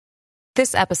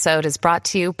This episode is brought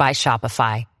to you by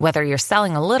Shopify. Whether you're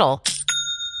selling a little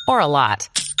or a lot,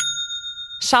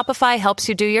 Shopify helps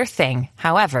you do your thing,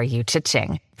 however you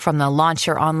cha-ching. From the launch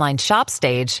your online shop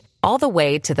stage, all the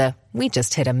way to the we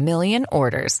just hit 1 million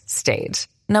orders stage.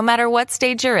 No matter what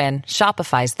stage you're in,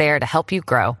 Shopify's there to help you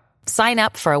grow. Sign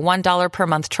up for a $1 per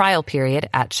month trial period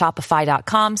at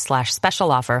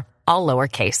shopify.com/special offer, all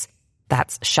lowercase.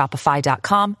 That's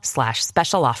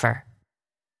shopify.com/special offer.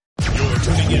 You're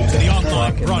tuning into the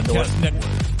online broadcast network,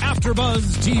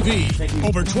 AfterBuzz TV.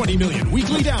 Over 20 million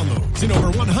weekly downloads in over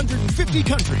 150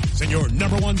 countries, and your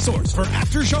number one source for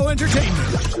after-show entertainment.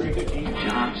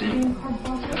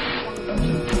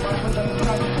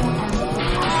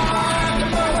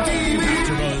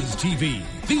 AfterBuzz TV,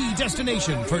 the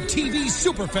destination for TV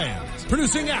superfans.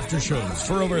 Producing aftershows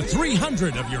for over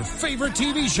 300 of your favorite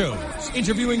TV shows.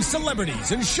 Interviewing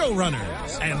celebrities and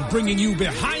showrunners. And bringing you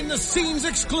behind-the-scenes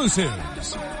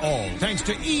exclusives. All thanks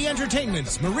to E!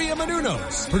 Entertainment's Maria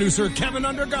Menounos, producer Kevin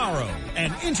Undergaro,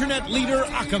 and internet leader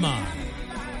Akamai.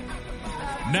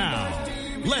 Now,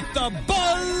 let the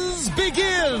buzz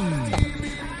begin!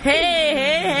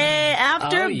 Hey,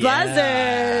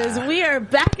 AfterBuzzers! We are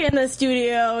back in the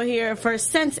studio here for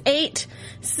Sense8,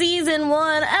 Season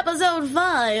 1, Episode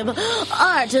 5,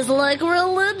 Art is Like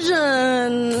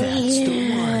Religion. That's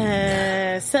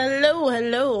yes.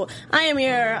 Hello. I am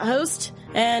your host,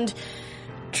 and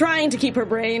trying to keep her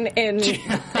brain in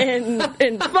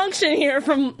function here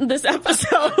from this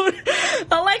episode.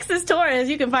 Alexis Torres.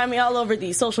 You can find me all over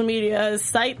the social media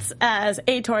sites as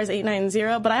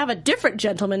atorres890, but I have a different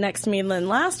gentleman next to me than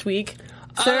last week.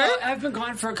 Sir? I've been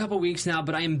gone for a couple weeks now,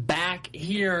 but I am back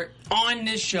here on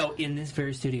this show in this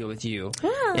very studio with you.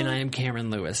 Yeah. And I am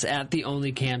Cameron Lewis at The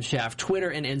Only Camshaft. Twitter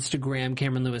and Instagram,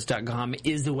 CameronLewis.com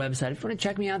is the website. If you want to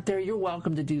check me out there, you're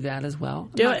welcome to do that as well.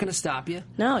 I'm not going to stop you.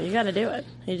 No, you got to do it.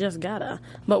 You just got to.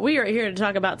 But we are here to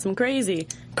talk about some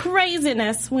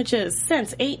craziness, which is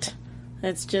Sense8.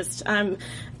 It's just, I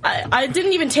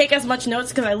didn't even take as much notes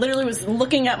because I literally was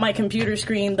looking at my computer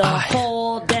screen the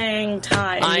whole dang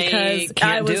time. I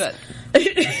can't do it.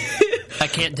 I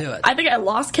can't do it. I think I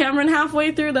lost Cameron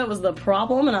halfway through. That was the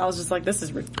problem, and I was just like, this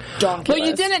is ridiculous. Well,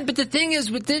 you didn't, but the thing is,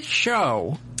 with this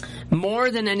show, more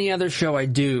than any other show I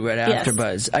do at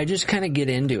AfterBuzz, I just kind of get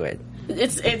into it.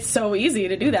 It's so easy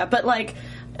to do that, but like,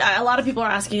 a lot of people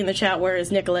are asking in the chat, where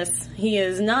is Nicholas? He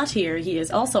is not here. He is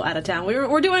also out of town.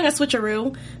 We're doing a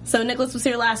switcheroo. So Nicholas was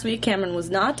here last week. Cameron was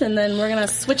not. And then we're going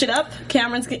to switch it up.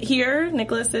 Cameron's here.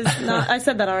 Nicholas is not. I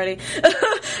said that already.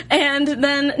 And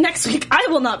then next week, I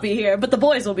will not be here. But the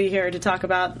boys will be here to talk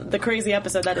about the crazy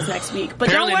episode that is next week. But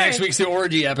apparently don't worry. Next week's the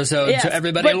orgy episode. Yes, so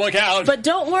everybody look out. But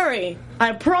don't worry.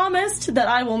 I promised that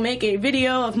I will make a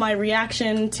video of my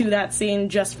reaction to that scene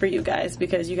just for you guys,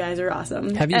 because you guys are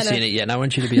awesome. Have you seen it yet? I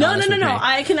want you to be honest with me. No.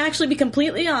 I can actually be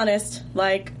completely honest.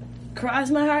 Like,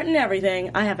 cross my heart and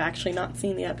everything. I have actually not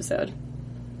seen the episode.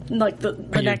 Like the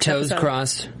are next your toes episode.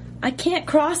 Crossed? I can't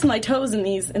cross my toes in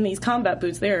these combat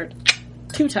boots. They're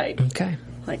too tight. Okay.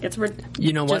 Like, it's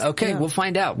you know what? Okay, we'll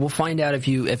find out. We'll find out if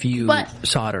you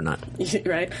saw it or not.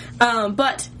 Right.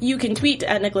 But you can tweet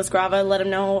at Nicholas Grava, let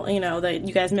him know, that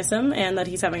you guys miss him and that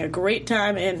he's having a great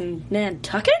time in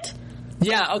Nantucket.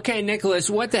 Yeah, okay,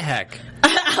 Nicholas, what the heck?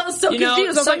 I was so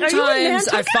confused. I was like, are you in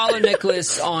Nantucket? I follow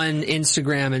Nicholas on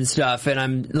Instagram and stuff, and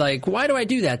I'm like, why do I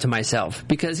do that to myself?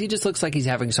 Because he just looks like he's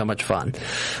having so much fun.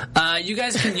 You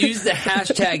guys can use the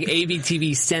hashtag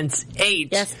ABTVSense8.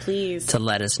 Yes, please. To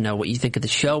let us know what you think of the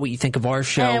show, what you think of our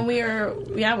show. And we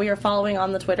are following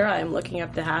on the Twitter. I am looking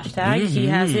up the hashtag. Mm-hmm. He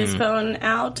has his phone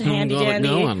out, handy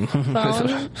dandy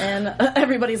phone, and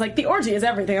everybody's like, the orgy is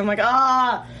everything. I'm like,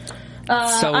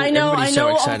 So I know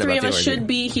so all three of us should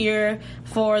be here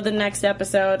for the next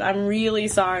episode. I'm really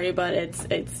sorry, but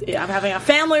I'm having a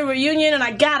family reunion and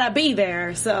I gotta be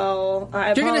there. So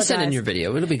I apologize. You're gonna send in your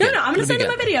video. It'll be good. No, I'm gonna send in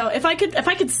my video. If I could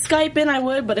Skype in, I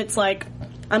would, but it's like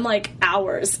I'm like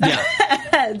hours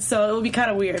ahead, so it would be kind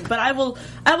of weird. But I will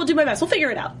do my best. We'll figure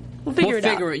it out. We'll figure it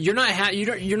out.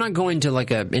 You're not going to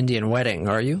like a Indian wedding,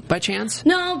 are you? By chance?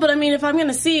 No, but I mean, if I'm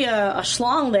gonna see a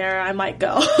schlong there, I might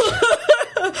go.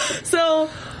 So,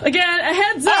 again, a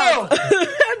heads up.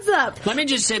 Heads up. Let me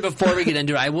just say before we get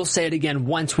into it, I will say it again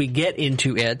once we get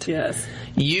into it. Yes.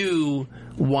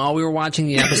 While we were watching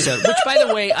the episode, which, by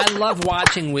the way, I love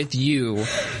watching with you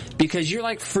because you're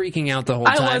like freaking out the whole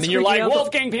time. And you're like,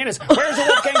 Wolfgang penis. Where's the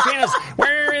Wolfgang penis?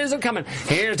 Where is it coming?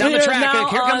 Here's down the track.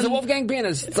 Here comes the Wolfgang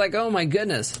penis. It's like, oh my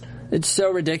goodness. It's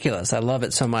so ridiculous. I love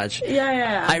it so much.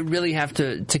 Yeah. I really have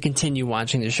to continue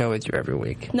watching the show with you every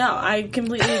week. No, I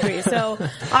completely agree. So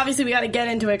obviously we got to get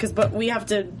into it but we have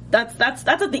to. That's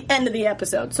at the end of the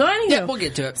episode. So anyway, yeah, we'll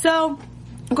get to it. So.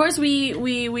 Of course,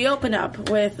 we open up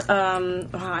with.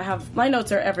 I have my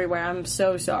notes are everywhere. I'm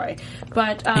so sorry,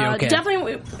 but okay?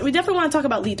 definitely we definitely want to talk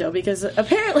about Leto because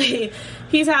apparently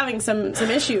he's having some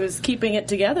issues keeping it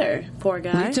together. Poor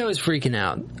guy. Leto is freaking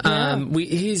out. Yeah.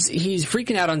 He's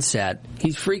freaking out on set.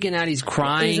 He's freaking out. He's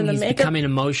crying. He's becoming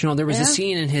emotional. There was a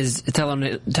scene in his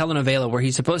telenovela where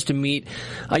he's supposed to meet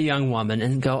a young woman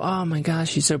and go, "Oh my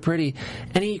gosh, she's so pretty,"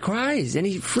 and he cries and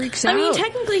he freaks out. I mean,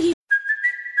 technically he.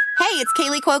 Hey, it's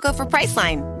Kaylee Cuoco for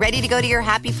Priceline. Ready to go to your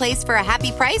happy place for a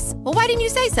happy price? Well, why didn't you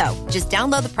say so? Just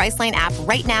download the Priceline app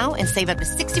right now and save up to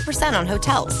 60% on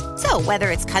hotels. So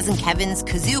whether it's Cousin Kevin's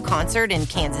Kazoo Concert in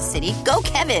Kansas City, go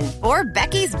Kevin, or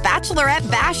Becky's Bachelorette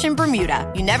Bash in Bermuda,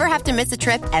 you never have to miss a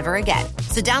trip ever again.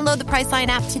 So download the Priceline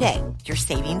app today. Your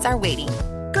savings are waiting.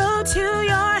 Go to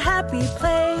your happy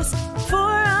place for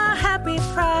a happy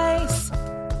price.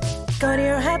 Go to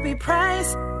your happy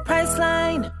price,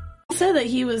 Priceline. Said that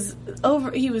he was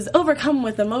overcome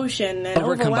with emotion and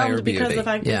overwhelmed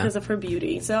because of her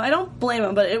beauty. So I don't blame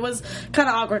him, but it was kind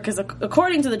of awkward because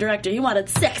according to the director, he wanted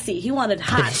sexy, he wanted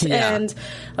hot, and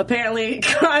apparently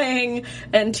crying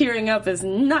and tearing up is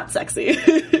not sexy.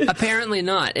 Apparently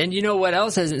not. And you know what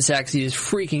else isn't sexy is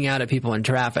freaking out at people in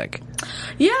traffic.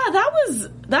 Yeah,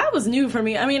 that was new for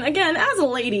me. I mean, again, as a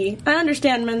lady, I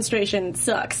understand menstruation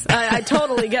sucks. I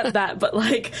totally get that, but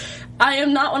like, I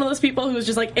am not one of those people who's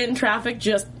just like in traffic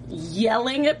just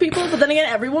yelling at people. But then again,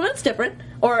 every woman's different,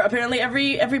 or apparently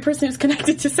every person who's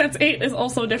connected to Sense8 is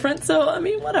also different. So I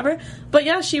mean, whatever. But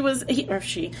yeah,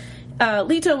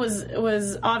 Leto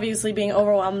was obviously being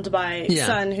overwhelmed by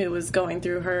Sun, who was going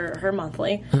through her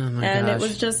monthly, and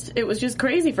gosh. it was just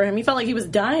crazy for him. He felt like he was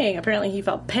dying. Apparently, he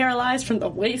felt paralyzed from the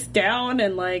waist down,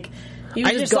 and like he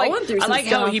was just going through. I like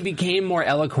stuff. how he became more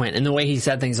eloquent in the way he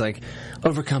said things like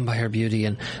overcome by her beauty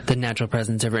and the natural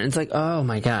presence of her. And it's like, oh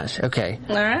my gosh, okay.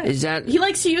 All right. Is that he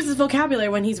likes to use his vocabulary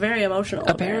when he's very emotional?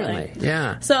 Apparently,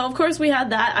 yeah. So of course we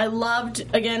had that. I loved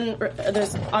again.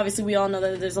 There's obviously we all know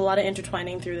that there's a lot of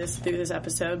intertwining through this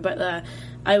episode, but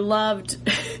I loved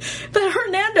that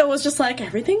Hernando was just like,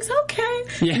 everything's okay.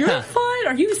 Yeah. You're fine.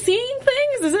 Are you seeing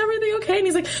things? Is everything okay? And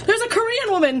he's like, there's a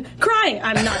Korean woman crying.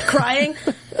 I'm not crying.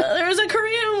 There's a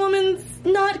Korean woman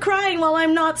not crying while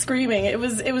I'm not screaming. It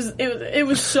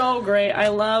was so great. I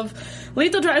love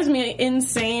Leto drives me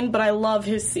insane, but I love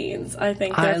his scenes. I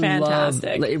think they're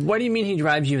fantastic. What do you mean he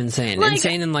drives you insane? Like,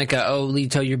 insane in like oh,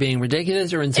 Leto, you're being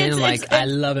ridiculous, or insane in like I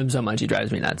love him so much he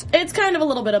drives me nuts? It's kind of a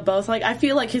little bit of both. Like I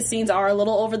feel like his scenes are a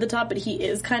little over the top, but he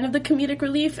is kind of the comedic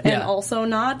relief and also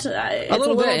not. It's a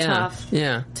little bit tough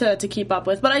to keep up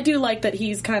with. But I do like that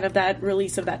he's kind of that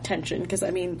release of that tension because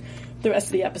I mean the rest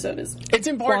of the episode is it's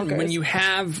important bonkers. When you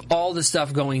have all the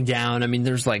stuff going down. I mean,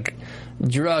 there's like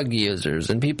drug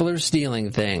users and people are stealing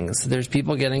things. There's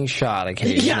people getting shot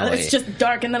occasionally. Yeah, it's just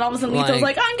dark, and then all of a sudden Leto's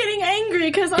like, I'm getting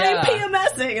angry because I'm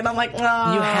PMSing, and I'm like,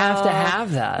 oh. You have to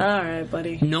have that. All right,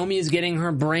 buddy. Nomi's getting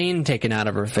her brain taken out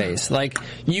of her face. Like,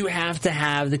 you have to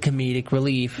have the comedic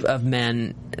relief of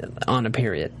men on a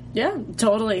period. Yeah,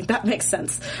 totally. That makes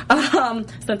sense.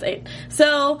 Sense8.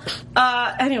 So,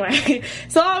 anyway,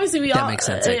 so obviously we all makes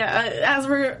sense. As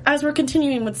we're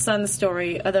continuing with Sun's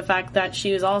story, the fact that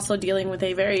she is also dealing with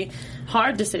a very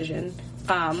hard decision.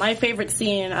 My favorite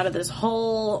scene out of this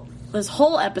whole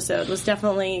episode was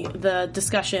definitely the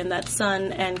discussion that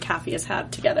Sun and Capheus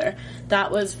had together.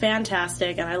 That was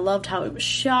fantastic, and I loved how it was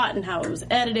shot and how it was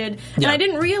edited. And I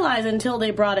didn't realize until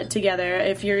they brought it together.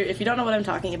 If you don't know what I'm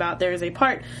talking about, there's a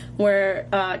part where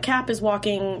Cap is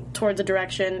walking towards a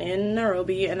direction in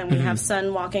Nairobi, and then we have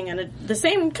Sun walking in the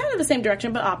same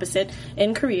direction but opposite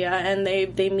in Korea, and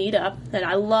they meet up. And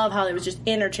I love how it was just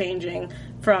interchanging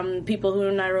from people who are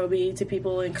in Nairobi to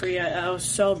people in Korea. It was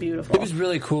so beautiful. It was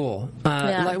really cool.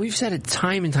 Like we've said it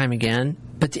time and time again,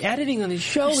 but the editing on this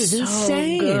show is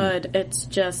insane. So good. It's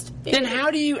just. And how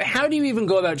do you even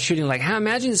go about shooting? Like,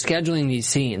 imagine scheduling these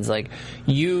scenes. Like,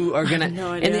 you are gonna,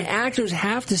 no idea. And the actors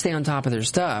have to stay on top of their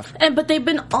stuff. But they've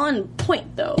been on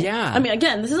point though. Yeah. I mean,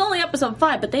 again, this is only episode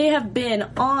 5, but they have been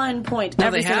on point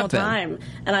every single time,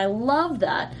 and I love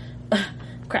that.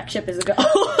 Crack ship is a go.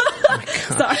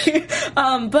 Sorry.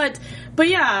 But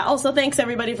yeah, also thanks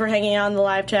everybody for hanging out in the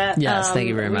live chat. Yes, thank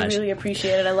you very much. We really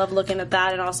appreciate it. I love looking at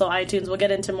that, and also iTunes. We'll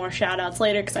get into more shout outs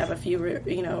later because I have a few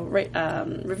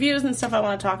reviews and stuff I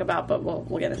want to talk about, but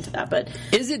we'll get into that. But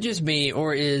is it just me,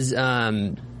 or is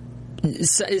Sun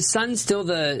still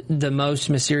the most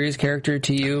mysterious character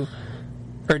to you?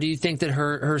 Or do you think that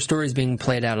her story is being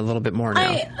played out a little bit more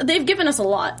now? They've given us a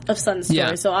lot of Sun's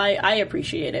story, so I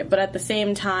appreciate it. But at the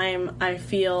same time, I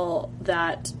feel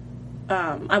that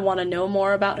I want to know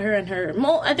more about her and her.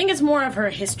 I think it's more of her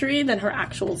history than her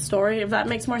actual story, if that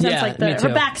makes more sense. Yeah, like her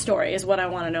backstory is what I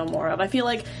want to know more of. I feel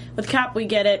like with Cap, we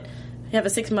get it. You have a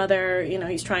sick mother.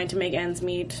 He's trying to make ends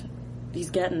meet. He's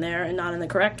getting there, and not in the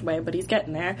correct way, but he's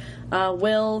getting there.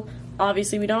 Will,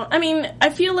 obviously, we don't. I mean, I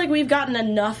feel like we've gotten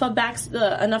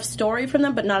enough story from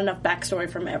them, but not enough backstory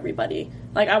from everybody.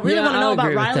 Like, I really want to know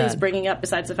about Riley's bringing up,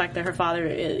 besides the fact that her father,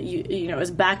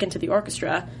 is back into the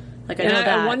orchestra. Like, I know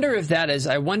that. I wonder if that is.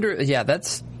 He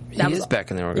is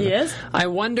back in the orchestra. He is. I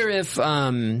wonder if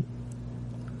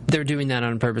they're doing that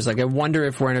on purpose. Like, I wonder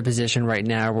if we're in a position right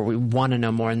now where we want to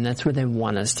know more, and that's where they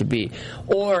want us to be.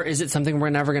 Or is it something we're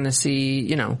never going to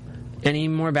see, any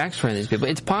more backstory on these people?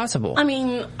 It's possible. I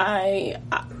mean,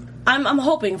 I'm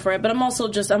hoping for it, but I'm also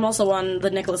on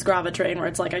the Nicholas Grava train where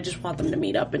it's like I just want them to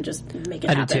meet up and just make it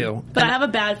happen. I do too. But I have a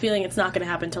bad feeling it's not going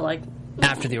to happen till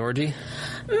after the orgy?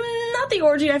 Not the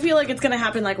orgy. I feel like it's going to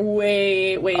happen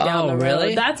way down the road.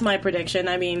 Really? That's my prediction.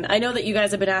 I mean, I know that you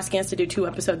guys have been asking us to do 2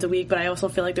 episodes a week, but I also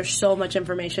feel like there's so much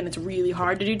information. It's really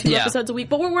hard to do 2 episodes a week,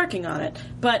 but we're working on it.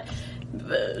 But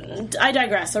I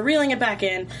digress. So reeling it back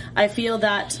in, I feel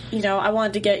that, I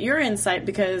wanted to get your insight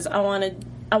because I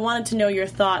wanted to know your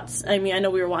thoughts. I mean, I know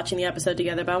we were watching the episode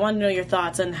together, but I wanted to know your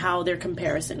thoughts on how their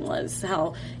comparison was.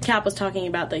 How Cap was talking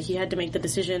about that he had to make the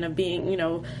decision of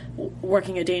being,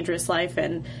 working a dangerous life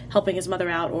and helping his mother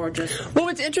out, or just... Well,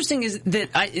 what's interesting is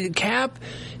that Cap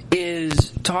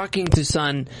is talking to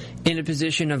Sun in a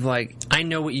position of, like, I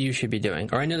know what you should be doing,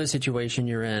 or I know the situation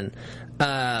you're in.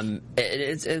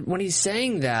 When he's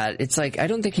saying that, it's like, I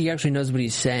don't think he actually knows what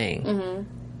he's saying,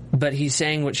 but he's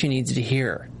saying what she needs to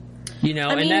hear.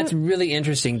 And that's really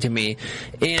interesting to me.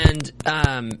 And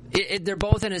they're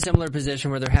both in a similar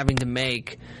position where they're having to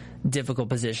make difficult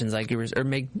decisions, like you were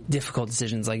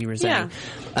saying.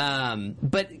 Yeah.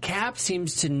 But Cap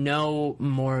seems to know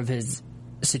more of his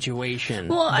situation.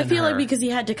 Well, I feel like because he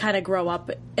had to kind of grow up.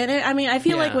 And I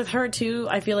feel like with her too,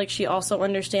 I feel like she also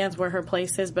understands where her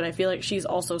place is, but I feel like she's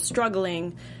also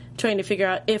struggling trying to figure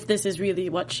out if this is really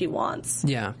what she wants.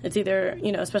 Yeah. It's either,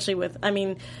 especially with,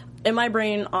 in my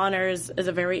brain, honors is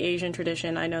a very Asian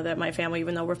tradition. I know that my family,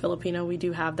 even though we're Filipino, we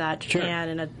do have that,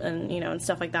 Japan and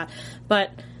stuff like that.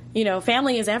 But,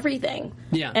 family is everything.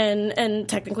 Yeah. And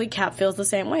technically Cap feels the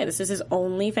same way. This is his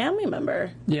only family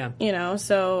member. Yeah.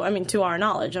 So, to our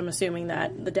knowledge, I'm assuming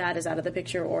that the dad is out of the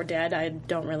picture or dead. I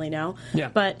don't really know. Yeah.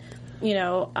 But,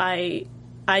 I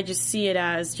just see it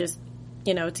as just,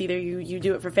 it's either you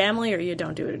do it for family or you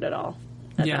don't do it at all.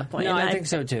 At that point. No, I think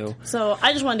so too. So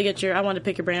I just wanted to I wanted to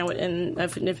pick your brain, and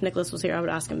if Nicholas was here, I would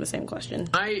ask him the same question.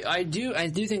 I do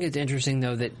think it's interesting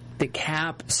though that the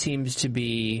Cap seems to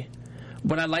be.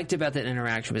 What I liked about that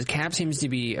interaction was Cap seems to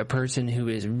be a person who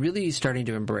is really starting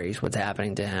to embrace what's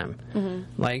happening to him.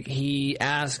 Mm-hmm. Like, he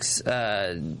asks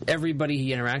everybody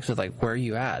he interacts with, like, where are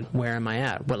you at? Where am I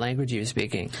at? What language are you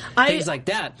speaking? Things like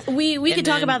that. We could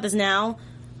talk about this now.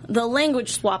 The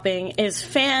language swapping is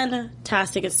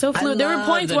fantastic. It's so fluid. There were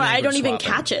points where I don't even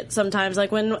catch it sometimes.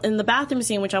 Like when in the bathroom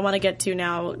scene, which I want to get to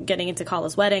now, getting into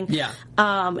Kala's wedding,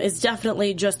 is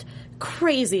definitely just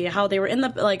crazy how they were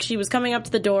she was coming up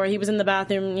to the door, he was in the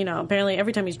bathroom, apparently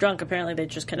every time he's drunk, apparently they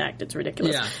just connect. It's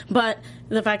ridiculous. Yeah. But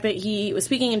the fact that he was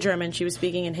speaking in German, she was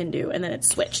speaking in Hindu, and then it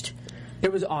switched.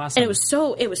 It was awesome. And it was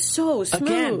so smooth.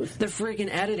 Again, the freaking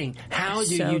editing. How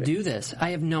do you do this?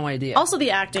 I have no idea. Also, the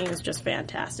acting is just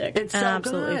fantastic. It's so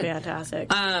absolutely good. Fantastic.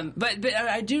 But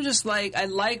I do just I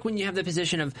like when you have the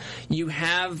position of you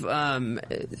have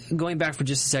going back for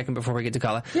just a second before we get to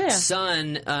Kala. Yeah.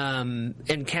 Sun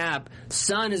and Cap.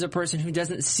 Sun is a person who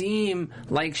doesn't seem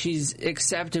like she's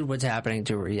accepted what's happening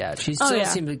to her yet. She still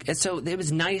seems like, so it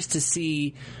was nice to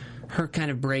see her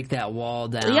kind of break that wall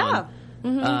down. Yeah.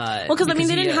 Mm-hmm. Well, because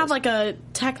they didn't have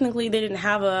technically they didn't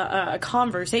have a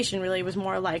conversation really. It was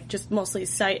more like just mostly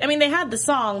sight. They had the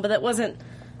song, but that wasn't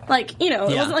it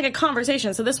wasn't like a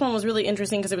conversation. So this one was really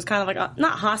interesting because it was kind of like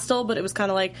not hostile, but it was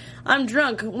kind of like, I'm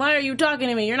drunk. Why are you talking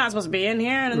to me? You're not supposed to be in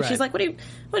here. And she's like, what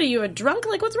are you, a drunk?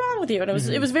 Like, what's wrong with you? And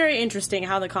it was very interesting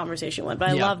how the conversation went. But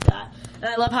I loved that. And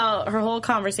I love how her whole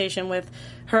conversation with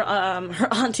her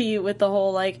auntie with the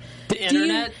whole the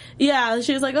internet.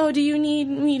 She was like, oh, do you need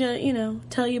me to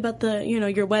tell you about the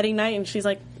your wedding night? And she's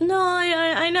like, no,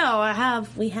 I know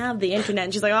we have the internet.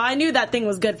 And she's like, oh, I knew that thing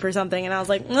was good for something. And I was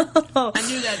like, no, I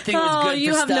knew that thing was good.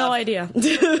 You for have stuff. no idea.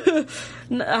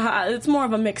 It's more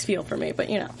of a mixed feel for me, but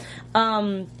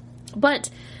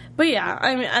but yeah,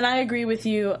 and I agree with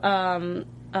you.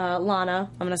 Lana,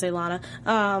 I'm going to say Lana,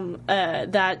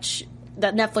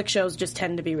 that Netflix shows just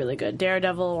tend to be really good.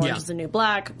 Daredevil, Orange is the New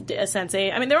Black,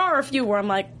 Sense8. I mean, there are a few where I'm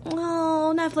like,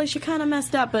 oh, Netflix, you kind of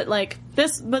messed up.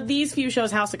 But these few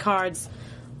shows, House of Cards,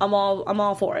 I'm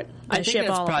all for it. I think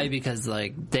that's probably because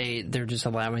they're just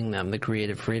allowing them the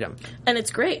creative freedom, and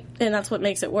it's great, and that's what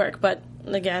makes it work. But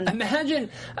again, imagine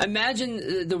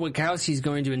the Wachowskis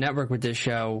going to a network with this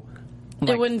show.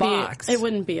 Like it wouldn't Fox. be. It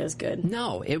wouldn't be as good.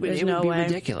 No, it would be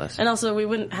ridiculous. And also, we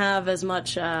wouldn't have as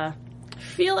much.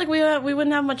 Feel like we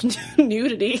wouldn't have much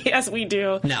nudity as we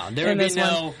do. No, there would be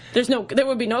no. There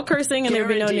would be no cursing and there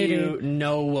would be no nudity.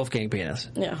 No Wolfgang penis.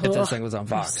 Yeah, if this thing was on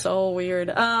Fox. So weird.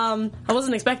 I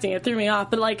wasn't expecting it. It threw me off.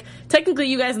 But technically,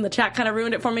 you guys in the chat kind of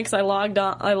ruined it for me because I logged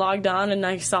on and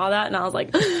I saw that and I was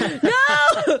like,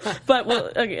 no. But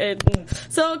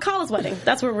so Kala's wedding.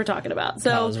 That's what we're talking about. So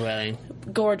Kala's wedding.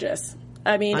 Gorgeous.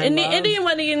 I mean, Indian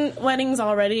weddings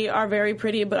already are very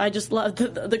pretty, but I just love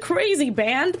the crazy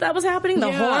band that was happening,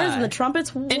 the horns and the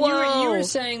trumpets. Whoa. And you were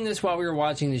saying this while we were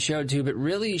watching the show, too, but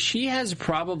really, she has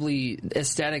probably,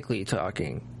 aesthetically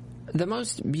talking, the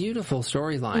most beautiful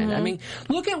storyline. Mm-hmm. I mean,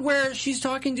 look at where she's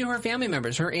talking to her family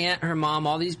members, her aunt, her mom,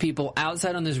 all these people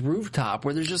outside on this rooftop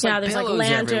where there's just there's pillows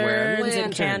everywhere. Lanterns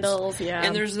and candles,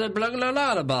 And there's the blah, blah,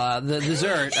 blah, blah, blah, the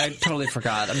dessert. I totally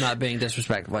forgot. I'm not being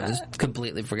disrespectful. I just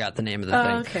completely forgot the name of the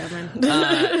thing. Oh,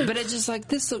 Cameron. But it's just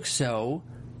this looks so...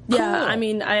 Yeah, cool. I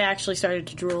mean, I actually started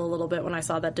to drool a little bit when I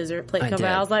saw that dessert plate come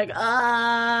out. I was like,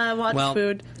 I want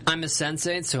food. I'm a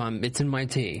Sense8, so it's in my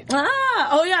tea.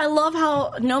 Oh yeah, I love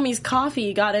how Nomi's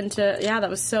coffee got into, that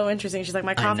was so interesting. She's like,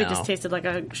 my coffee just tasted like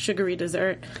a sugary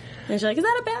dessert. And she's like, is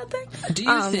that a bad thing? Do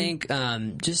you think,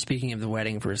 just speaking of the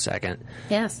wedding for a second,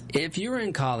 yes, if you were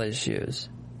in Kala's shoes,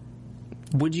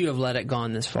 would you have let it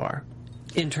gone this far?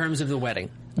 In terms of the wedding?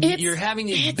 You're having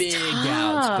these big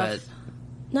doubts, but...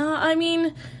 No, I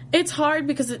mean, it's hard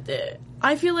because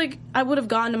I feel like I would have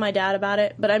gone to my dad about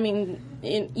it, but I mean,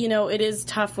 it is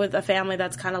tough with a family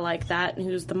that's kind of like that, and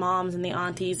who's the moms and the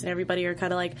aunties and everybody are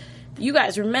kind of like, you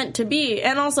guys are meant to be,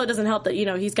 and also it doesn't help that,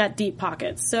 he's got deep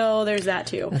pockets, so there's that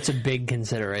too. That's a big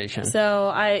consideration.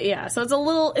 So so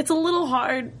it's a little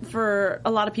hard for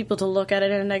a lot of people to look at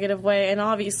it in a negative way, and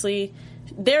obviously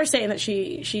they're saying that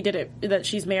she did it, that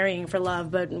she's marrying for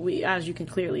love, but as you can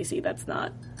clearly see, that's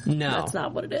not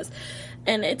what it is.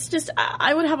 And it's just,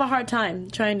 I would have a hard time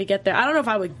trying to get there. I don't know if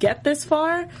I would get this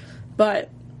far, but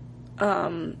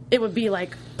it would be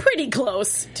pretty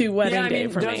close to wedding day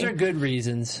for me. Those are good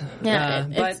reasons. Yeah,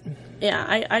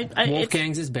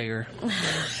 Wolfgang's is bigger.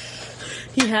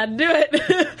 He had to do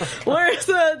it. Where's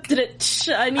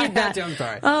the... I need that. I'm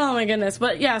sorry. Oh, my goodness.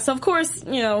 But, so of course,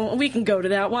 we can go to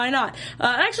that. Why not?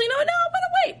 Actually, no, I'm going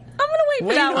to wait. I'm going to wait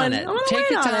for that one. I'm going to wait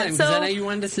your on time, it. because I know you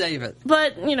wanted to save it.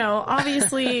 But,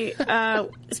 obviously,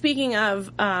 speaking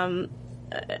of... no, I'm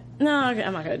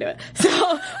not going to do it.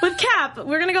 So, with Cap,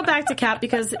 we're going to go back to Cap,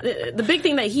 because the big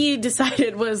thing that he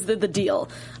decided was the deal.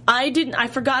 I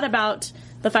forgot about...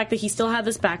 the fact that he still had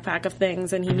this backpack of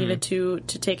things and he needed to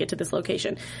take it to this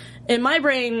location. In my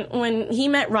brain, when he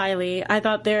met Riley, I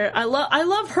thought I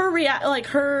love her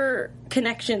her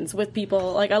connections with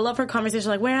people. I love her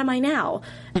conversation, where am I now?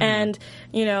 And,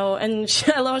 I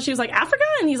love how she was like, Africa?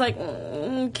 And he's like,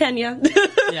 Kenya.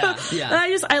 Yeah.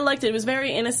 And I liked it. It was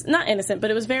very not innocent, but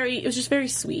it was just very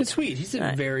sweet. It's sweet. He's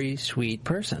a very sweet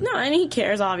person. No, and he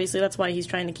cares, obviously. That's why he's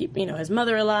trying to keep, his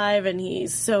mother alive, and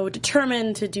he's so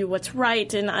determined to do what's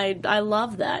right. And I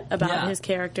love that about his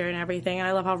character and everything. And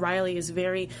I love how Riley is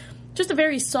just a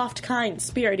very soft, kind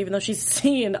spirit, even though she's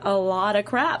seen a lot of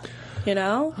crap,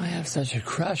 I have such a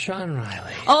crush on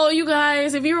Riley. Oh, you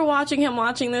guys, if you were watching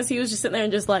this, he was just sitting there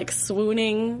and just,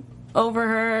 swooning over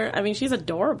her. I mean, she's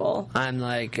adorable. I'm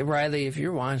like, Riley, if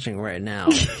you're watching right now,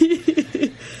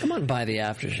 come on by the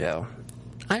after show.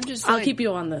 I'll keep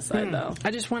you on this side, though.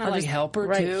 I just want to help her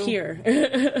right too. Here.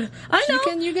 I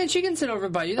know. She can sit over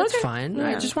by you. That's fine. Yeah.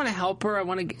 I just want to help her.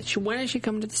 When does she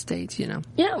come to the States?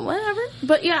 Yeah, whatever.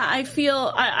 But I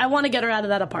feel I want to get her out of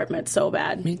that apartment so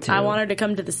bad. Me too. I want her to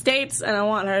come to the States, and I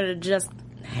want her to just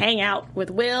hang out with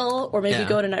Will, or maybe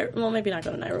go to Nairobi. Well, maybe not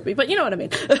go to Nairobi, but you know what I mean.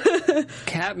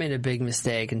 Cap made a big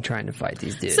mistake in trying to fight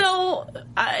these dudes. So,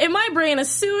 in my brain, as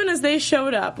soon as they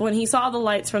showed up, when he saw the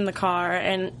lights from the car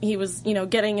and he was,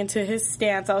 getting into his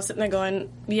stance, I was sitting there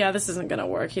going, yeah, this isn't going to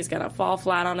work. He's going to fall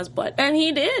flat on his butt. And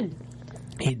he did.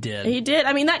 He did. He did.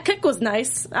 I mean, that kick was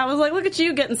nice. I was like, look at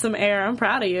you getting some air. I'm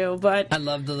proud of you. But I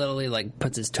love the little, he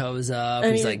puts his toes up.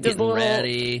 He's getting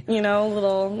ready.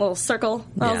 Little circle.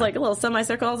 Yeah. I was like, a little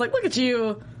semicircle. I was like, look at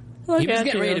you He was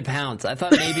getting ready to pounce. I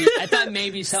thought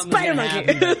maybe something was going to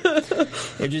happen, but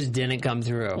it just didn't come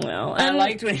through. Well, I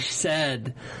liked what he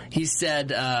said. He said,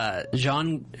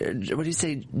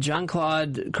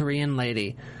 Jean-Claude Korean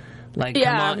lady. Like,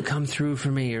 come through for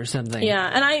me or something. Yeah,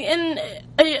 and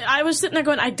I was sitting there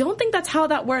going, I don't think that's how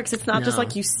that works. It's not just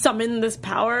like you summon this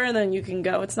power and then you can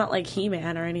go. It's not like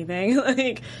He-Man or anything.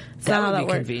 Like, it's that not how would that be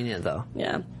works. Convenient, though.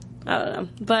 Yeah. I don't know.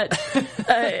 But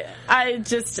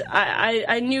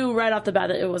I knew right off the bat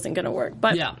that it wasn't going to work.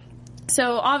 But yeah.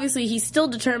 So obviously he's still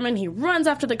determined. He runs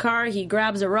after the car. He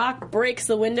grabs a rock, breaks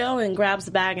the window, and grabs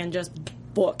the bag and just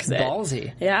books it.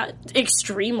 Ballsy. Yeah,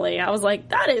 extremely. I was like,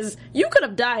 you could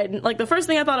have died. Like, the first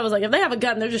thing I thought, was like, if they have a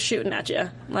gun, they're just shooting at you.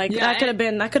 Like, that could have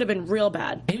been real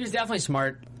bad. He was definitely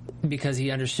smart because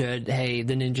he understood, hey,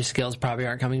 the ninja skills probably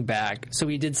aren't coming back. So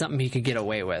he did something he could get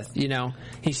away with, you know?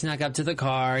 He snuck up to the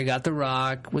car, he got the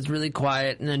rock, was really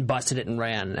quiet, and then busted it and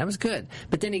ran. That was good.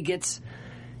 But then he gets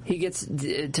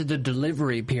to the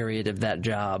delivery period of that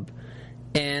job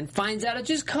and finds out it's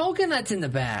just coconuts in the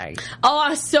bag. Oh,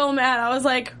 I was so mad. I was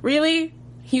like, really?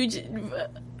 Huge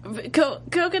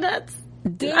coconuts?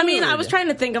 Dude. I mean, I was trying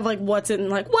to think of, like, what's in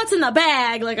the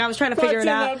bag. Like, I was trying to figure it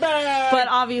out. But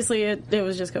obviously it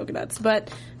was just coconuts.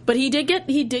 But he did get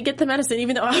the medicine,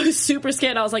 even though I was super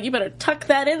scared. I was like, you better tuck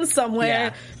that in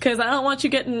somewhere, because I don't want you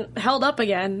getting held up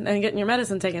again and getting your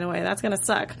medicine taken away. That's going to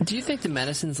suck. Do you think the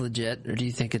medicine's legit, or do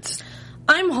you think it's...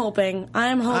 I'm hoping.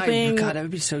 God, that would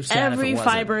be so sad. Every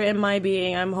fiber in my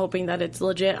being, I'm hoping that it's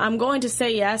legit. I'm going to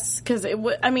say yes, because it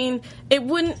would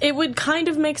kind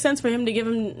of make sense for him to give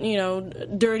him, you know,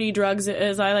 dirty drugs,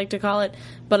 as I like to call it.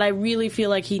 But I really feel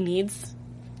like he needs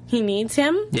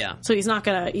him. Yeah. So he's not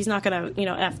gonna, you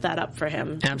know, F that up for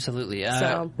him. Absolutely.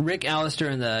 Rick Allister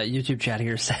in the YouTube chat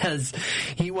here says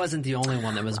he wasn't the only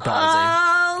one that was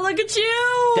ballsy. Oh, look at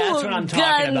you! That's what I'm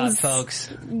talking about, folks.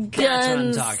 That's what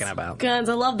I'm talking about. Guns.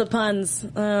 I love the puns.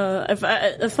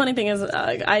 The funny thing is,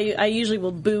 I usually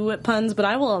will boo at puns, but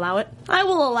I will allow it. I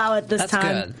will allow it this time.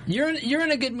 That's good. You're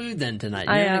in a good mood then tonight.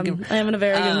 I am in a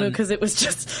very good mood, because it was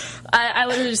just, I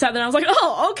literally just sat there and I was like,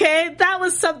 oh, okay, that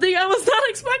was something I was not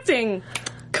expecting.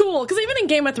 Cool, because even in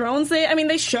Game of Thrones,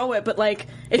 they show it, but like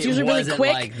it's usually really quick. It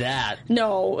wasn't like that.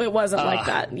 No, it wasn't like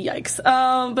that. Yikes.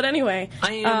 But anyway,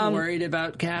 I am worried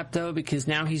about Cap though, because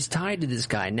now he's tied to this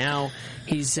guy. Now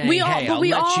he's saying, we all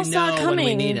let you know when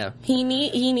we need him. He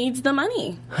needs the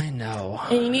money. I know.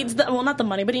 And he needs not the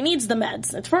money, but he needs the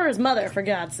meds. It's for his mother, for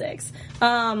God's sakes.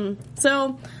 Another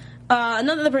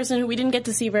person who we didn't get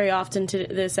to see very often to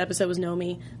this episode was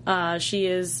Nomi. She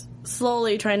is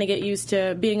slowly trying to get used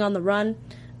to being on the run.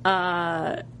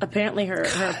 Apparently her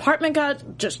apartment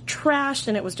got just trashed,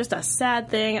 and it was just a sad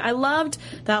thing. I loved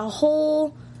that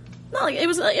whole, it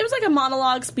was like a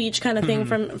monologue speech kind of thing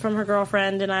from her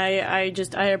girlfriend, and I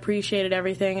appreciated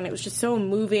everything, and it was just so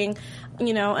moving,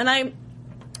 you know, and I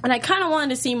kind of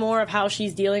wanted to see more of how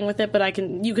she's dealing with it, but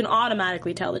you can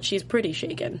automatically tell that she's pretty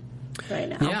shaken right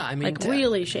now. Yeah, I mean,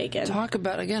 really shaken. Talk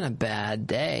about, again, a bad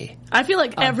day. I feel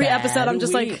like every episode I'm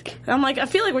just week. I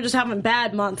feel like we're just having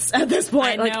bad months at this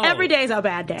point. Like, every day's a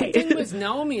bad day. The thing with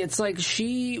Naomi, it's like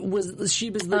she was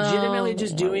legitimately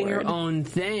just doing her own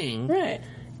thing. Right.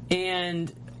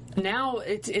 And now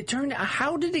it turned out,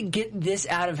 how did it get this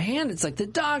out of hand? It's like the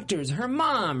doctors, her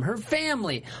mom, her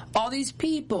family, all these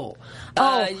people.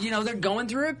 You know, they're going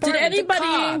through it. Did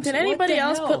anybody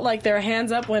else put like their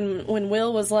hands up when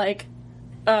Will was like,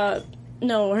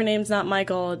 no, her name's not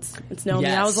Michael, it's Naomi.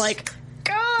 Yes. I was like,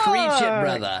 preach it,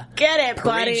 brother. Get it,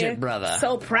 buddy. Preach it, brother.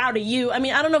 So proud of you. I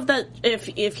mean, I don't know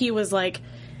if he was like,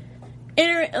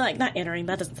 not entering,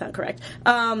 that doesn't sound correct.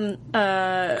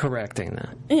 Correcting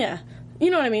that. Yeah. You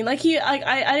know what I mean? Like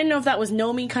I didn't know if that was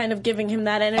Nomi kind of giving him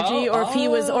that energy, or if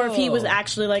he was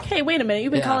actually like, hey, wait a minute,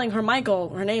 you've been calling her Michael,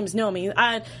 her name's Nomi.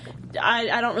 I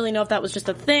don't really know if that was just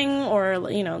a thing, or,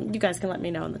 you know, you guys can let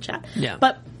me know in the chat. Yeah.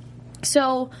 But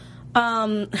so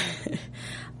my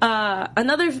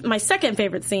second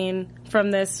favorite scene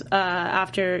from this,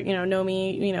 after, you know,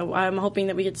 Nomi, you know, I'm hoping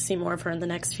that we get to see more of her in the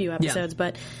next few episodes,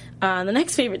 but the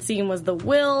next favorite scene was the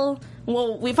Will.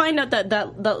 Well, we find out that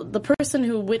the person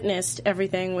who witnessed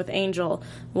everything with Angel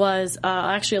was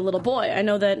actually a little boy. I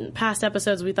know that in past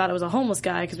episodes we thought it was a homeless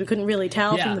guy because we couldn't really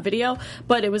tell from the video,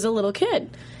 but it was a little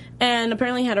kid. And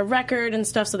apparently he had a record and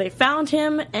stuff, so they found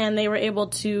him, and they were able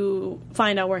to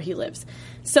find out where he lives.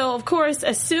 So, of course,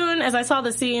 as soon as I saw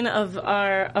the scene of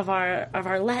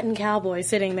our Latin cowboy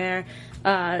sitting there,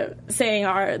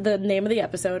 saying the name of the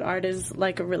episode, Art is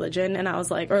Like a Religion, and I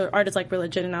was like, or Art is Like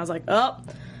Religion, and I was like, oh,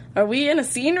 are we in a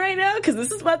scene right now? Because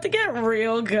this is about to get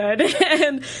real good.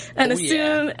 and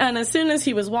as soon as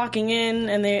he was walking in,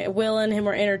 and Will and him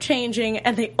were interchanging,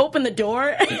 and they opened the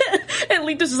door, and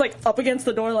Lita's just like up against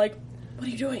the door, like, what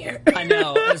are you doing here? I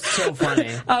know, it's so funny.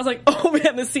 I was like, oh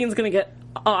man, this scene's gonna get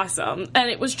awesome. And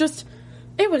it was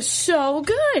so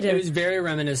good. It was very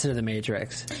reminiscent of The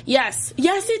Matrix. Yes,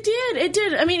 it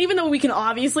did. I mean, even though we can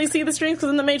obviously see the strings,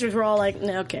 because in The Matrix we're all like,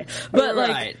 nah, okay. But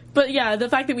right. but yeah, the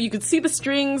fact that you could see the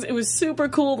strings, it was super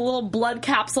cool. The little blood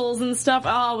capsules and stuff.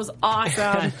 Oh, it was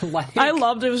awesome. I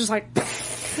loved it. It was just like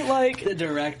the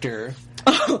director.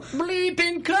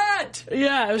 Bleeping cut.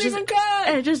 Yeah, it was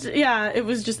it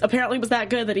was just apparently was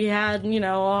that good that he had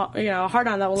a hard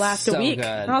on that will last a week. Good.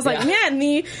 And I was like, man,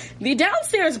 the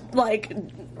downstairs like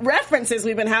references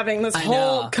we've been having this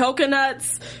whole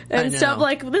coconuts and stuff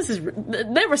like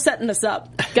they were setting us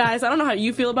up, guys. I don't know how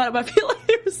you feel about it, but I feel like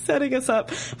they were setting us up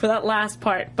for that last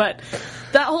part. But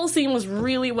that whole scene was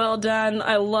really well done.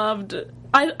 I loved.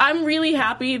 I'm really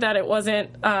happy that it wasn't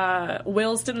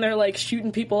Will sitting there like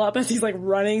shooting people up as he's like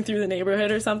running through the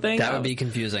neighborhood or something. That would be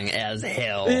confusing as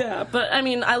hell. Yeah, but I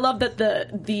mean, I love that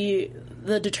the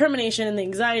determination and the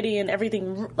anxiety and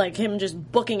everything, like him just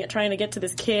booking it, trying to get to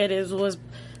this kid was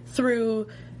through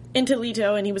into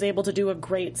Leto, and he was able to do a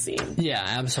great scene. Yeah,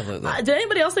 absolutely. Did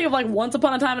anybody else think of like Once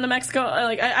Upon a Time in Mexico?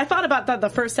 Like I thought about that the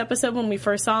first episode when we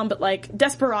first saw him, but like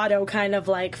Desperado kind of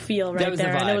like feel right that was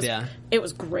there, the vibe, and it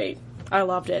was great. I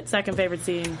loved it. Second favorite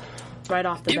scene, right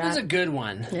off the bat. It was a good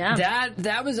one. Yeah,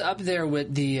 that was up there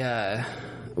with the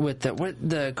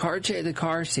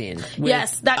car scene.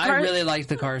 Yes, that car. I really liked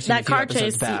the car scene. That car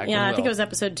chase. Back, yeah, I think it was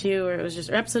episode 2, or it was just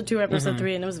episode 2 or episode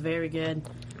 3, and it was very good.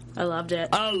 I loved it.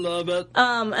 I love it.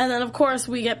 And then of course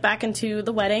we get back into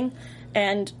the wedding,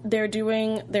 and they're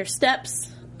doing their steps,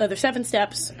 their 7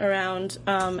 steps around,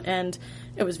 and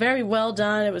it was very well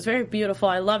done. It was very beautiful.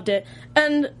 I loved it.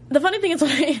 And the funny thing is,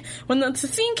 when the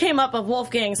scene came up of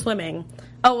Wolfgang swimming,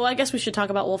 I guess we should talk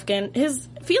about Wolfgang.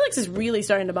 Felix is really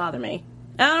starting to bother me.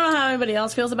 I don't know how anybody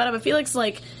else feels about it, but Felix,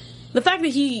 like, the fact that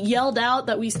he yelled out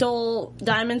that we stole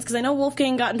diamonds, because I know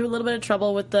Wolfgang got into a little bit of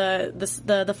trouble with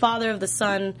the father of the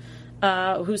son,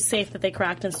 whose safe that they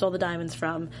cracked and stole the diamonds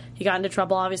from. He got into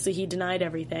trouble. Obviously, he denied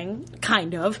everything,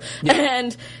 kind of. Yeah.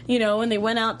 And, when they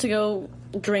went out to go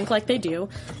drink like they do,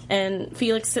 and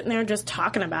Felix sitting there just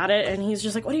talking about it, and he's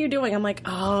just like, what are you doing? I'm like,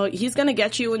 oh, he's going to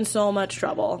get you in so much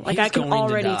trouble. Like, I can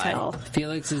already tell.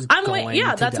 Felix is going to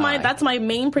die. That's my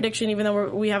main prediction, even though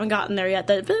we haven't gotten there yet,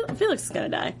 that Felix is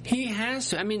going to die. He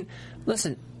has to. I mean,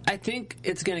 listen, I think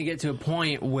it's going to get to a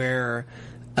point where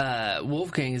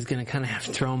Wolfgang is going to kind of have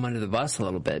to throw him under the bus a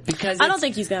little bit, because I don't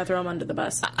think he's going to throw him under the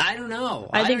bus. I don't know.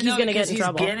 I think he's going to get in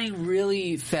trouble. He's getting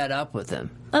really fed up with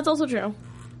him. That's also true.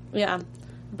 Yeah.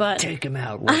 But take him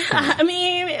out. I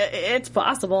mean, it's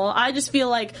possible. I just feel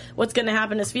like what's going to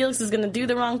happen is Felix is going to do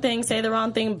the wrong thing, say the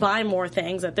wrong thing, buy more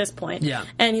things at this point. Yeah.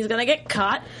 And he's going to get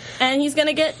caught, and he's going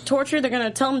to get tortured. They're going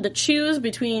to tell him to choose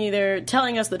between either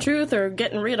telling us the truth or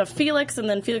getting rid of Felix, and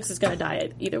then Felix is going to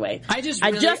die either way. I just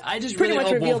really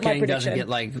hope Wolfgang doesn't get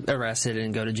like arrested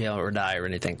and go to jail or die or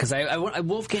anything, because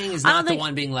Wolfgang is not the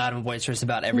one being loud and boisterous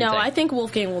about everything. No, I think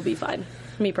Wolfgang will be fine.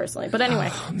 Me personally, but anyway.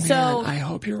 Man, so I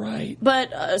hope you're right.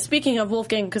 But speaking of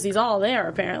Wolfgang, because he's all there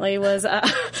apparently, was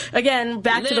again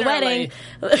back to the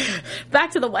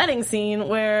wedding scene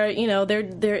where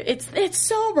they're it's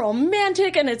so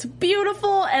romantic and it's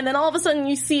beautiful, and then all of a sudden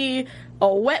you see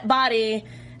a wet body,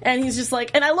 and he's just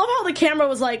like, and I love how the camera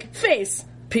was like, face,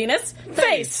 penis,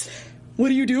 face.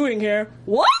 What are you doing here?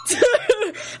 What?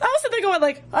 I was sitting there going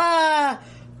like,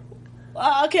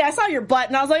 okay, I saw your butt,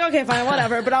 and I was like, okay, fine,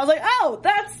 whatever. But I was like, oh,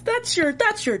 that's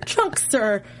your chunk,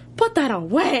 sir. Put that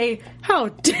away. How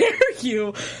dare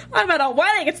you? I'm at a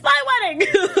wedding. It's my wedding.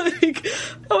 Like,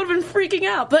 I would have been freaking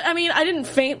out. But, I mean, I didn't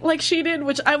faint like she did,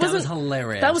 which I wasn't. That was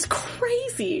hilarious. That was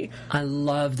crazy. I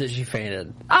love that she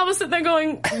fainted. I was sitting there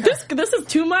going, this is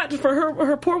too much for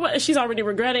her poor wedding. She's already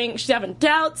regretting. She's having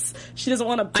doubts. She doesn't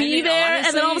want to be there. Honestly,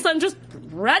 and then all of a sudden, just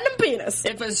random penis.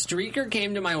 If a streaker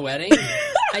came to my wedding,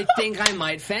 I think I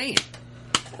might faint.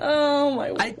 Oh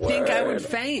my word. I think I would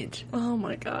faint. Oh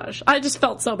my gosh. I just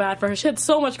felt so bad for her. She had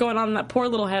so much going on in that poor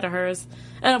little head of hers.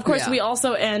 And of course we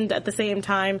also end at the same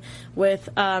time with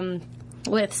Sun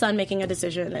making a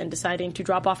decision and deciding to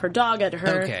drop off her dog at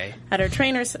her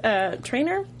trainer's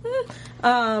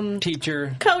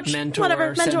teacher, coach, mentor,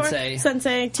 whatever,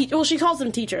 sensei. Well, she calls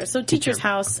him teacher. So teacher's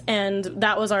house, and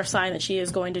that was our sign that she is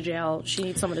going to jail. She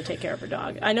needs someone to take care of her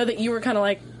dog. I know that you were kind of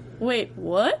like, wait,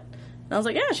 what? And I was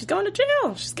like, yeah, she's going to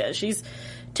jail. She's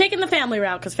taking the family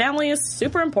route, because family is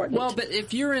super important. Well, but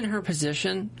if you're in her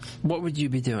position, what would you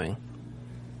be doing?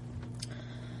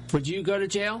 Would you go to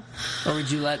jail, or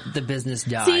would you let the business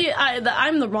die? See,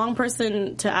 I'm the wrong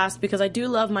person to ask because I do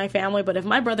love my family, but if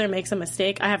my brother makes a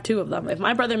mistake, I have two of them. If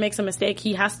my brother makes a mistake,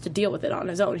 he has to deal with it on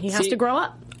his own. He has to grow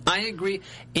up. I agree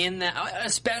in that,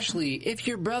 especially if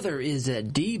your brother is a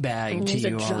D-bag to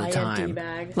you all the time.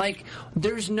 D-bag. Like,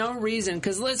 there's no reason,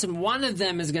 because listen, one of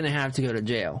them is going to have to go to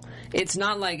jail. It's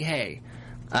not like, hey,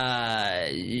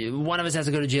 one of us has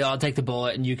to go to jail, I'll take the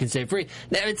bullet and you can stay free.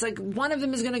 It's like one of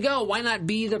them is going to go. Why not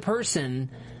be the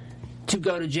person to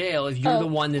go to jail if you're the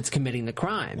one that's committing the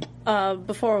crime?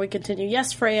 Before we continue,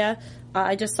 yes, Freya,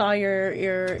 I just saw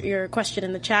your question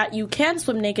in the chat. You can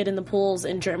swim naked in the pools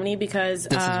in Germany because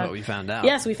this is what we found out.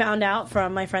 Yes, we found out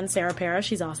from my friend Sarah Pera.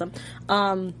 She's awesome.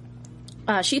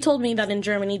 She told me that in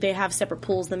Germany they have separate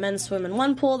pools. The men swim in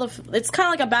one pool. It's kind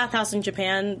of like a bathhouse in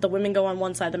Japan. The women go on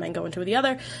one side, the men go into the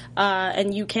other,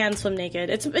 and you can swim naked.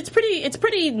 It's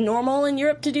pretty normal in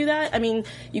Europe to do that. I mean,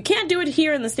 you can't do it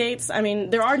here in the States. I mean,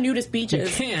 there are nudist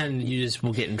beaches. You can. You just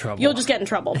will get in trouble. You'll just get in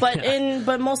trouble. But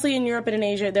but mostly in Europe and in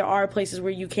Asia, there are places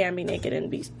where you can be naked and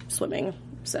be swimming.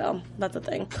 So that's a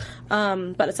thing.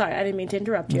 But sorry, I didn't mean to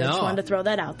interrupt you. No. I just wanted to throw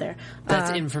that out there. That's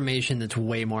information that's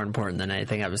way more important than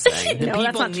anything I was saying. The No, people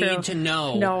that's not need true. to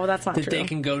know No, that's not that true. they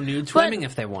can go nude swimming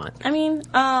if they want. I mean,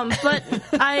 but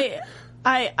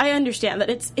I understand that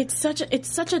it's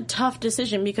such a tough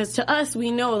decision because to us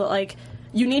we know that like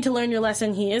you need to learn your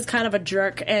lesson. He is kind of a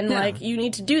jerk, and like you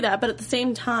need to do that. But at the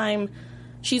same time,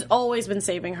 she's always been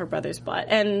saving her brother's butt.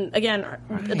 And again,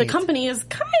 the company is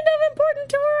kind of important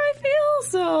to her, I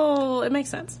feel, so it makes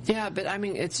sense. Yeah, but I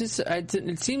mean, it's just,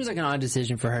 it seems like an odd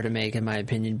decision for her to make, in my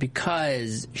opinion,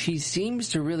 because she seems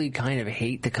to really kind of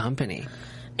hate the company.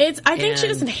 I think she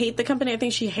doesn't hate the company. I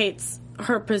think she hates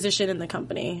her position in the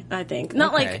company. I think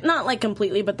not like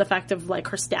completely, but the fact of like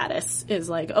her status is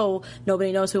like, oh,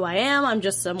 nobody knows who I am. I'm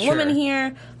just some woman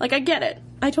here. Like I get it.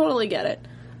 I totally get it.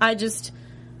 I just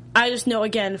know,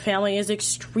 again, family is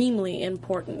extremely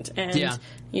important. And,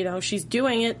 you know, she's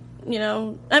doing it, you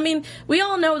know. I mean, we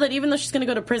all know that even though she's going to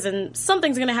go to prison,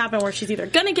 something's going to happen where she's either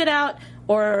going to get out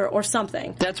or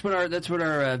something. That's what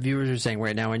our viewers are saying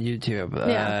right now on YouTube.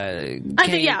 I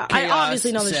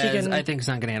obviously know that she can. I think she's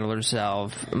not going to handle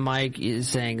herself. Mike is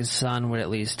saying Son would at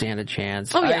least stand a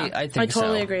chance. Oh yeah, I think I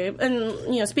totally so. agree. And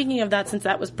you know, speaking of that, since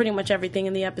that was pretty much everything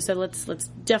in the episode, let's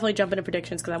definitely jump into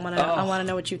predictions because I want to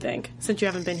know what you think since you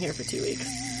haven't been here for 2 weeks.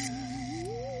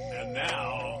 And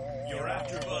now your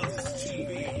AfterBuzz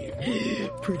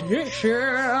TV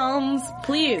predictions,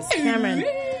 please, Cameron.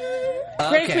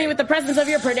 Grace me with the presence of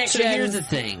your predictions. So here's the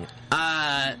thing.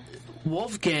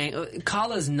 Wolfgang,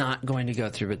 Kala's not going to go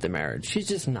through with the marriage. She's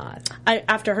just not.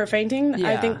 After her fainting,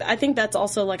 Yeah. I think that's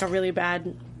also like a really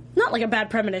bad, not like a bad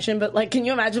premonition, but like, can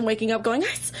you imagine waking up going,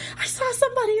 I saw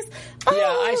somebody's. Oh.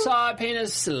 Yeah, I saw a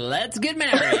penis. Let's get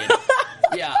married.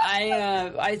 Yeah,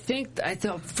 I think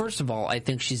first of all, I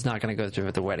think she's not going to go through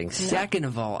with the wedding. No. Second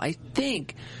of all, I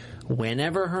think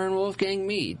whenever her and Wolfgang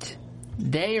meet,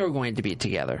 they are going to be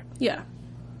together. Yeah.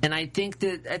 And I think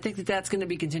that's going to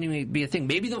be continuing to be a thing.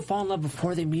 Maybe they'll fall in love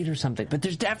before they meet or something. But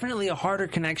there's definitely a harder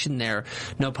connection there.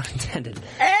 No pun intended.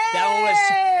 That one was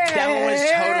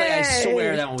totally. I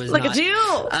swear that one was. Look not. at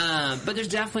you. But there's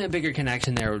definitely a bigger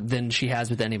connection there than she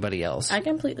has with anybody else. I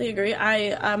completely agree.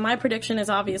 My prediction is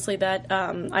obviously that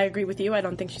I agree with you. I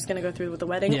don't think she's going to go through with the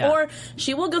wedding, or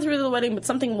she will go through with the wedding, but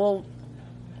something will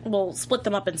split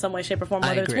them up in some way, shape, or form.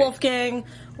 Whether it's Wolfgang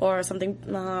or something.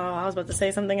 I was about to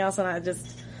say something else, and I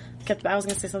just. I was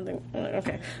going to say something.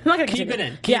 Okay. I'm not going to keep it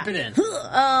in. Keep it in.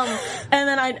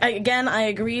 And then I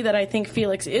agree that I think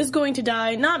Felix is going to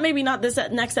die. Maybe not this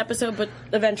next episode, but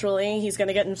eventually he's going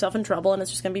to get himself in trouble and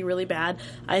it's just going to be really bad.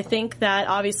 I think that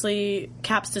obviously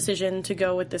Cap's decision to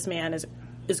go with this man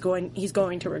he's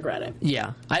going to regret it.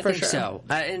 Yeah, I think so.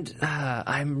 And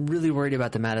I'm really worried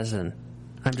about the medicine.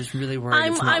 I'm just really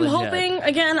worried. I'm hoping,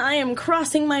 again, I am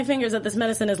crossing my fingers that this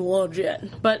medicine is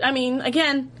legit. But, I mean,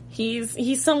 again,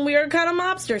 he's some weird kind of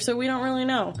mobster, so we don't really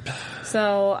know.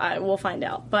 So, we'll find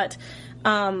out. But,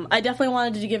 I definitely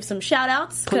wanted to give some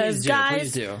shout-outs. Because, guys,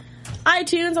 please do.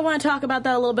 iTunes, I want to talk about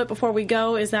that a little bit before we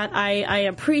go, is that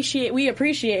we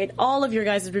appreciate all of your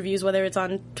guys' reviews, whether it's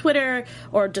on Twitter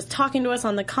or just talking to us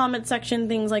on the comment section,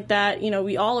 things like that. You know,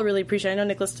 we all really appreciate it. I know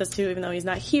Nicholas does too, even though he's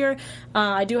not here.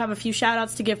 I do have a few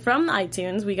shout-outs to give from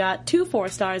iTunes. We got 2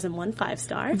 4-stars and 1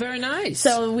 5-star. Very nice.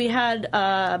 So we had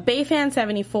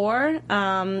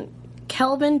Bayfan74,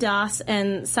 Kelvin Das,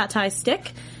 and Satai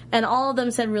Stick. and all of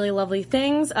them said really lovely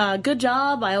things. Good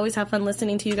job. I always have fun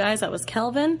listening to you guys. That was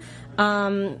Kelvin.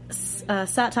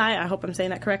 Satai, I hope I'm saying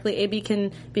that correctly. AB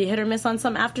can be hit or miss on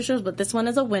some after shows, but this one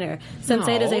is a winner.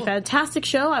 Sense8 is a fantastic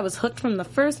show. I was hooked from the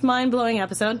first mind-blowing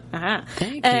episode.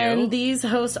 Thank you. And these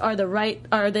hosts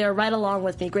they are right along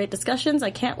with me. Great discussions.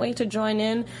 I can't wait to join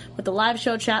in with the live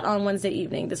show chat on Wednesday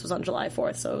evening. This was on July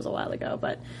 4th, so it was a while ago.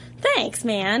 But thanks,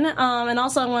 man. And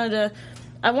also I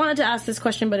wanted to ask this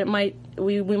question, but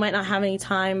we might not have any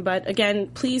time. But again,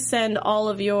 please send all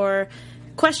of your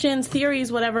questions, theories,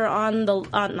 whatever not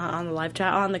on the live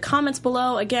chat, on the comments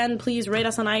below. Again, please rate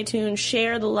us on iTunes,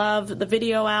 share the love, the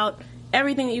video out,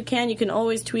 everything that you can. You can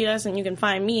always tweet us, and you can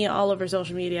find me all over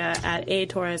social media at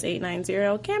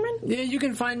atorres890. Cameron? Yeah, you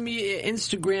can find me at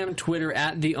Instagram, Twitter,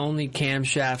 at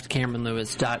TheOnlyCamShaft,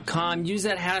 CameronLewis.com. Use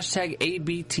that hashtag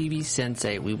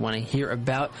ABTVSense8. We want to hear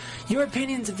about your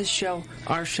opinions of the show,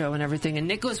 our show, and everything. And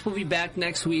Nicholas will be back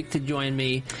next week to join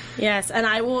me. Yes, and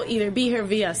I will either be here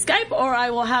via Skype or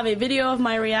I will have a video of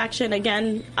my reaction.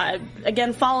 Again,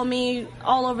 follow me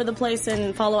all over the place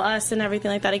and follow us and everything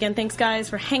like that. Again, thanks, guys,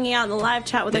 for hanging out in the live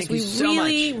chat with us.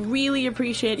 We really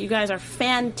appreciate it. You guys are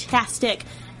fantastic.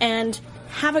 And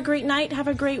have a great night, have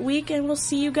a great week, and we'll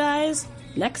see you guys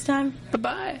next time.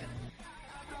 Bye-bye.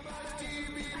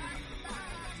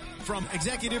 From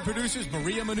executive producers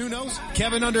Maria Menounos,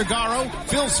 Kevin Undergaro,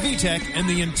 Phil Svitek, and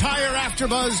the entire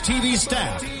AfterBuzz TV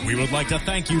staff, we would like to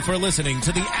thank you for listening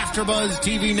to the AfterBuzz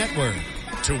TV network.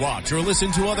 To watch or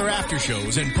listen to other after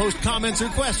shows and post comments or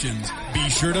questions, be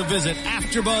sure to visit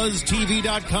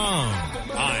AfterBuzzTV.com.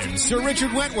 I'm Sir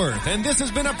Richard Wentworth, and this has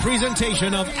been a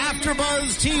presentation of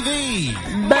AfterBuzz TV.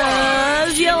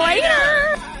 Buzz you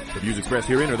later! The views expressed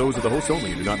herein are those of the hosts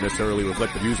only and do not necessarily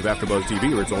reflect the views of AfterBuzz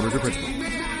TV or its owners or principals.